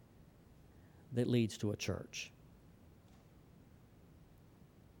that leads to a church.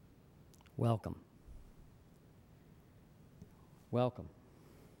 Welcome. Welcome.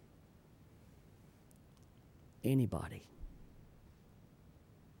 Anybody.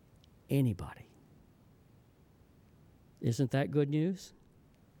 Anybody. Isn't that good news?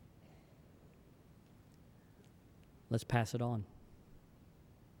 Let's pass it on.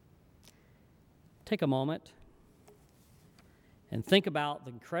 Take a moment and think about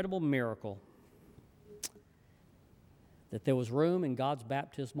the incredible miracle that there was room in God's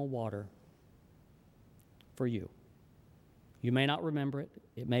baptismal water for you. You may not remember it.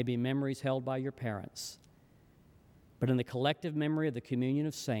 It may be memories held by your parents. But in the collective memory of the communion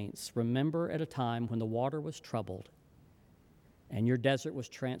of saints, remember at a time when the water was troubled and your desert was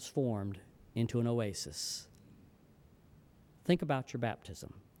transformed into an oasis. Think about your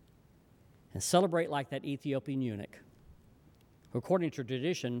baptism and celebrate like that Ethiopian eunuch, who, according to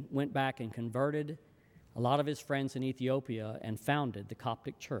tradition, went back and converted a lot of his friends in Ethiopia and founded the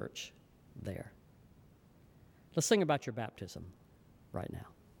Coptic church there. Let's sing about your baptism right now.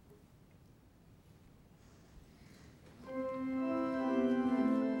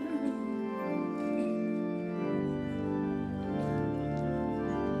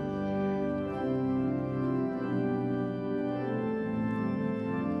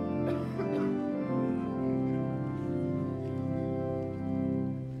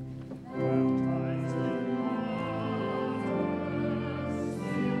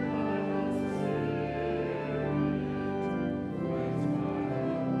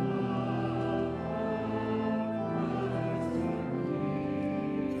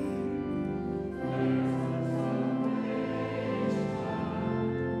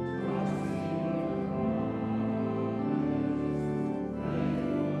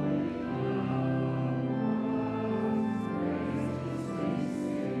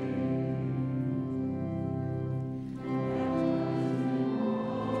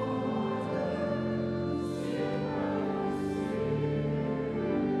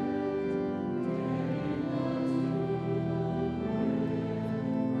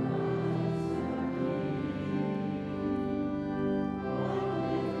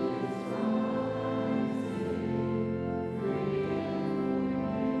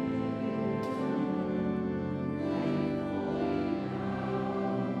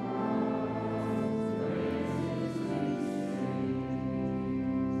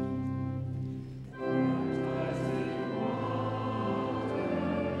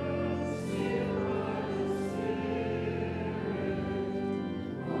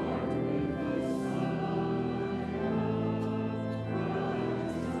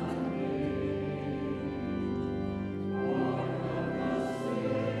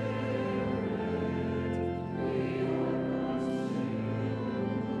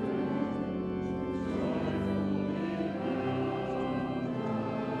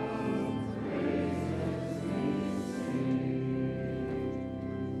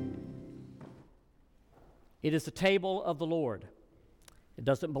 It is the table of the Lord. It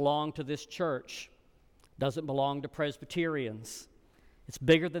doesn't belong to this church. It doesn't belong to Presbyterians. It's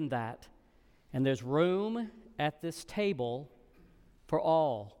bigger than that. And there's room at this table for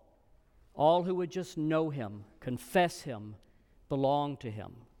all who would just know him, confess him, belong to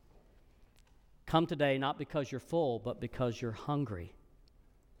him. Come today not because you're full, but because you're hungry.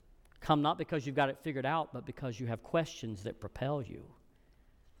 Come not because you've got it figured out, but because you have questions that propel you.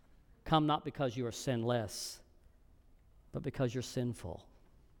 Come not because you are sinless, but because you're sinful.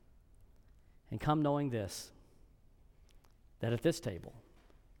 And come knowing this, that at this table,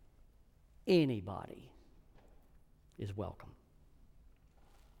 anybody is welcome.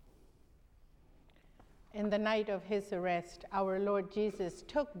 In the night of his arrest, our Lord Jesus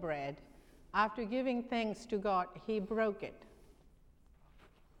took bread. After giving thanks to God, he broke it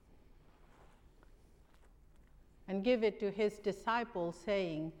and gave it to his disciples,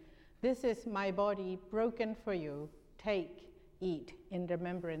 saying, "This is my body broken for you. Take, eat in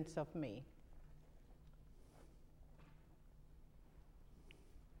remembrance of me."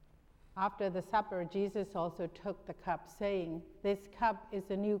 After the supper, Jesus also took the cup, saying, "This cup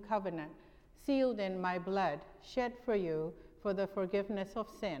is a new covenant, sealed in my blood, shed for you for the forgiveness of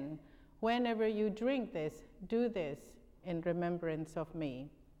sin. Whenever you drink this, do this in remembrance of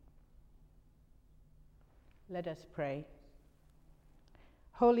me." Let us pray.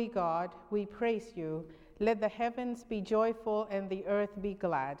 Holy God, we praise you. Let the heavens be joyful and the earth be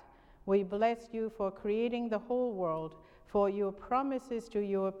glad. We bless you for creating the whole world, for your promises to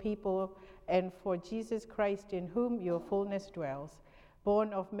your people, and for Jesus Christ in whom your fullness dwells.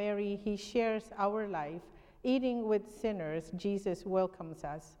 Born of Mary, he shares our life. Eating with sinners, Jesus welcomes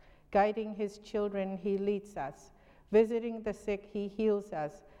us. Guiding his children, he leads us. Visiting the sick, he heals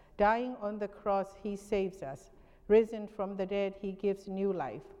us. Dying on the cross, he saves us. Risen from the dead, he gives new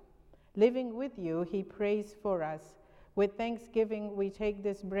life. Living with you, he prays for us. With thanksgiving, we take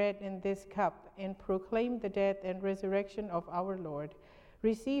this bread and this cup and proclaim the death and resurrection of our Lord.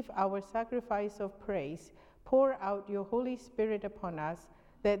 Receive our sacrifice of praise. Pour out your Holy Spirit upon us,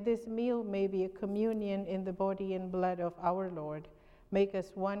 that this meal may be a communion in the body and blood of our Lord. Make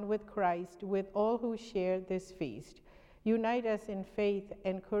us one with Christ, with all who share this feast. Unite us in faith,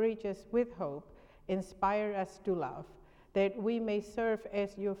 encourage us with hope, inspire us to love. that we may serve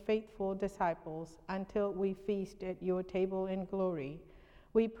as your faithful disciples until we feast at your table in glory.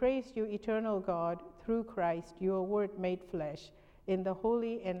 We praise you, eternal God, through Christ, your word made flesh, in the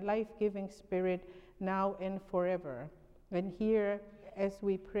holy and life-giving Spirit, now and forever. And hear as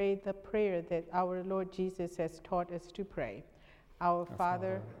we pray the prayer that our Lord Jesus has taught us to pray. Our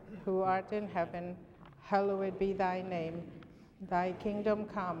Father, who art in heaven, hallowed be thy name. Thy kingdom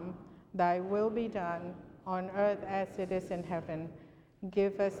come, thy will be done, on earth as it is in heaven.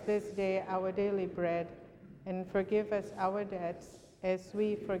 Give us this day our daily bread, and forgive us our debts as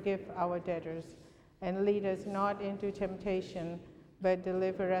we forgive our debtors. And lead us not into temptation, but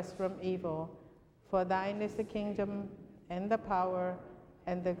deliver us from evil. For thine is the kingdom, and the power,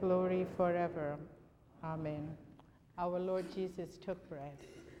 and the glory forever. Amen. Our Lord Jesus took bread.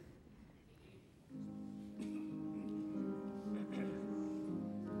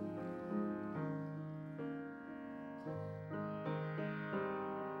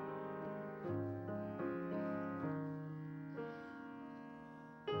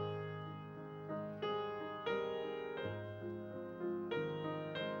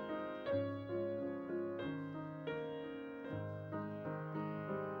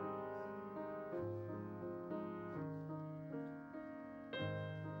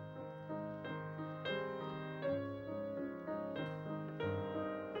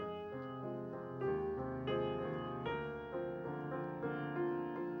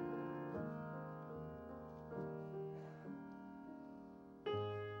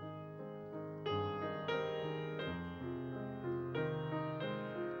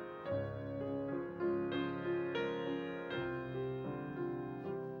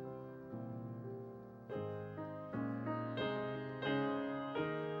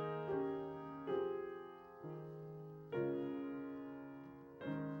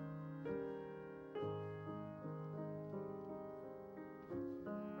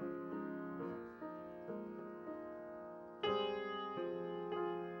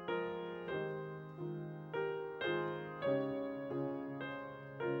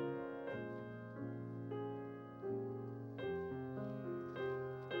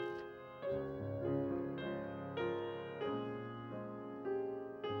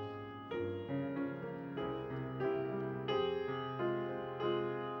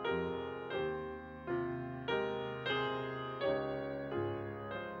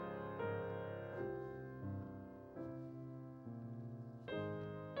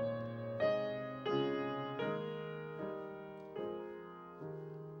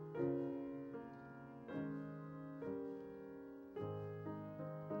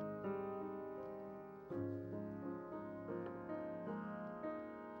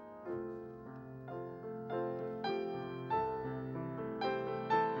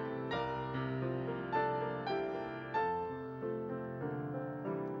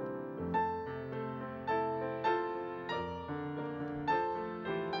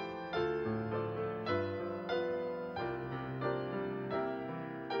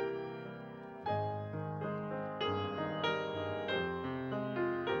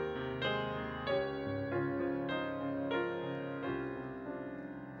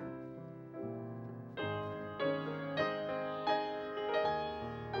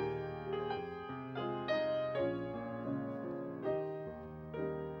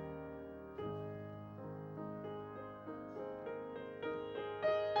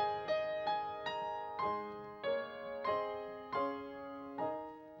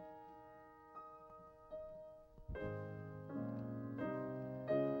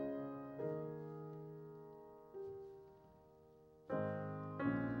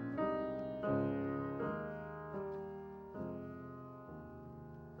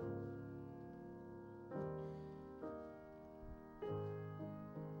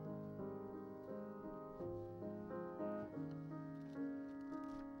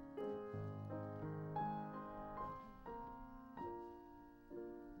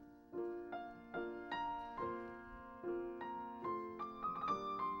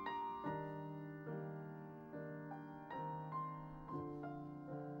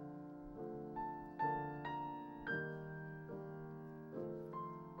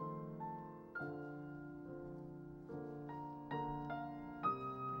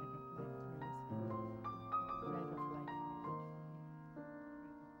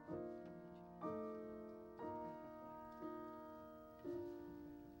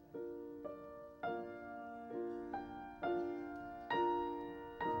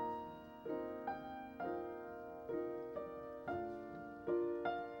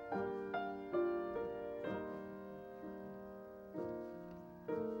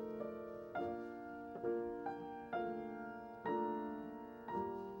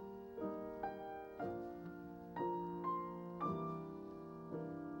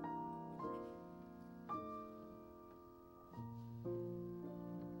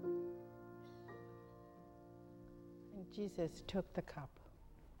 Jesus took the cup.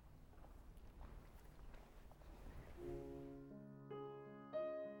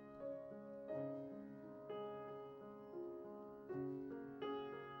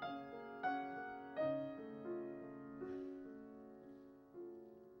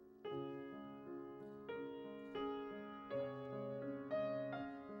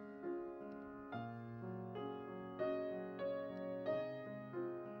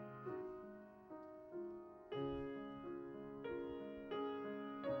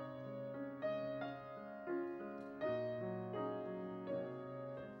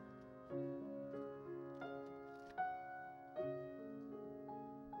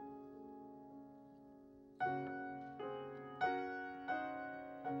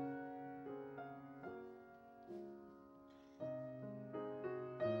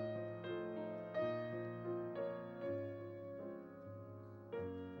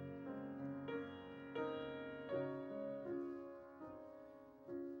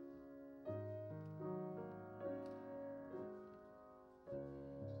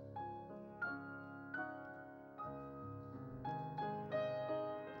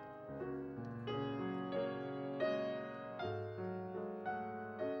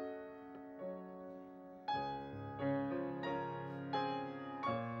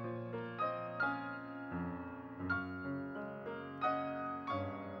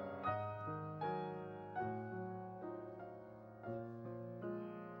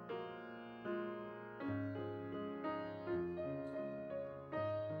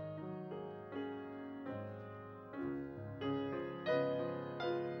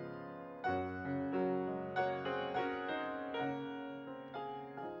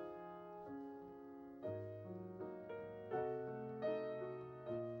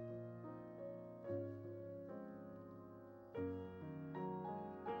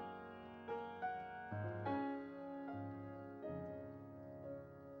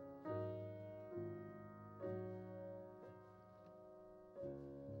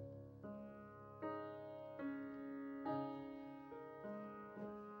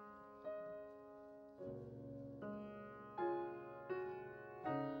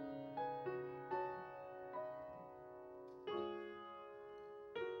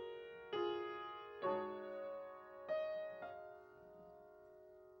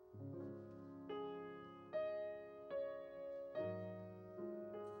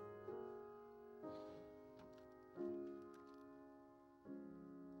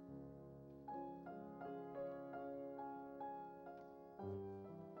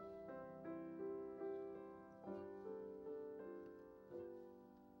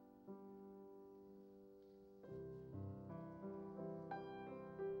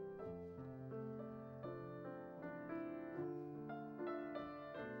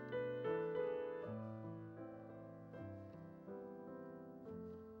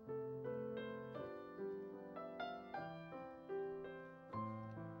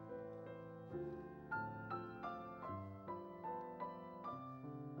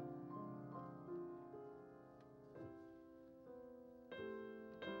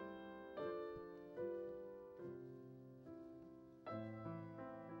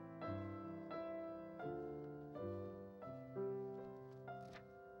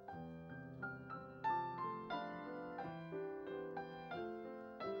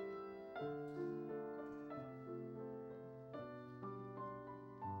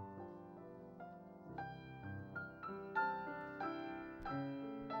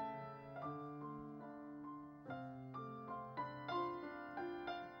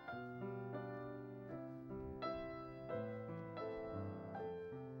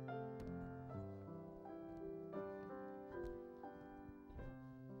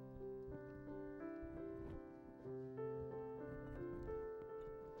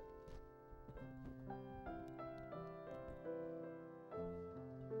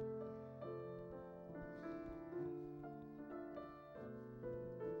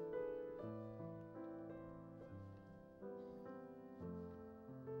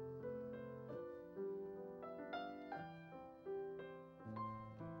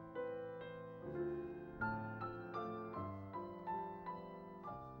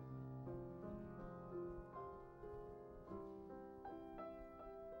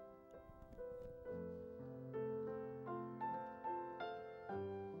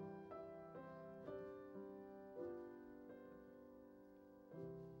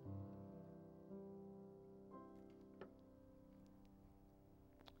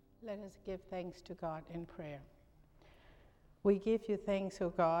 Let us give thanks to God in prayer. We give you thanks, O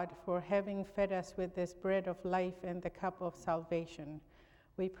God, for having fed us with this bread of life and the cup of salvation.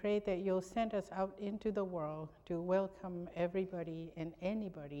 We pray that you'll send us out into the world to welcome everybody and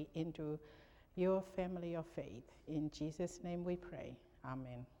anybody into your family of faith. In Jesus' name we pray.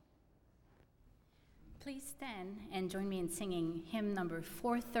 Amen. Please stand and join me in singing hymn number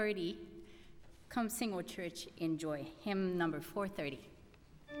 430. Come sing, O church, in joy. Hymn number 430.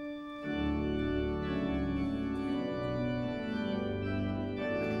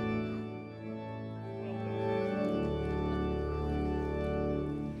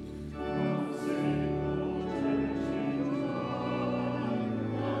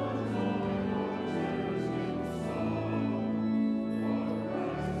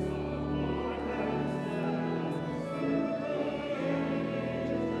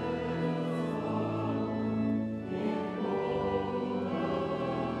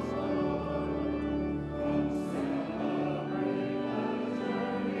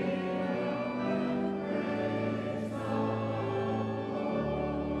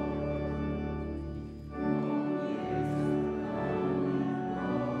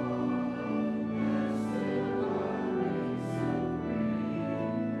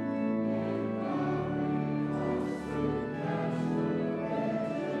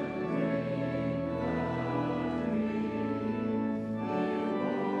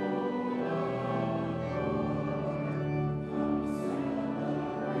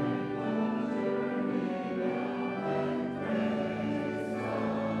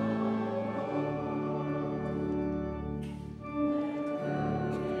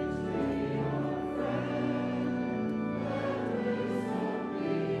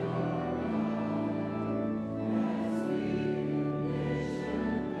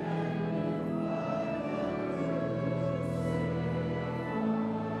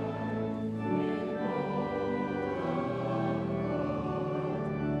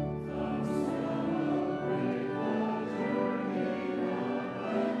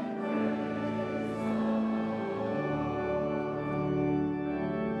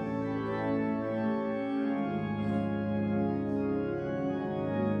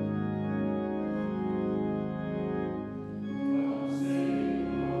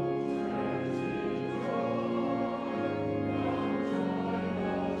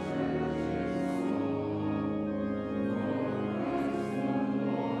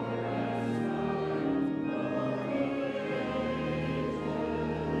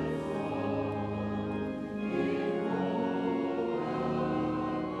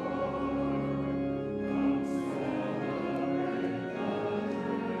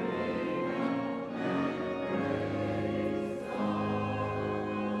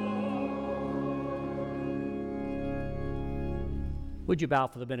 Would you bow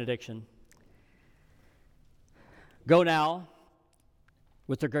for the benediction? Go now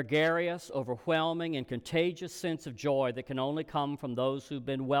with the gregarious, overwhelming, and contagious sense of joy that can only come from those who've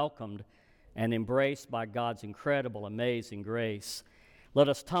been welcomed and embraced by God's incredible, amazing grace. Let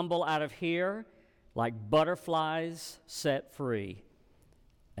us tumble out of here like butterflies set free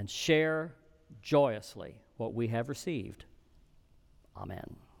and share joyously what we have received.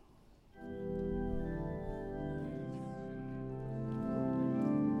 Amen.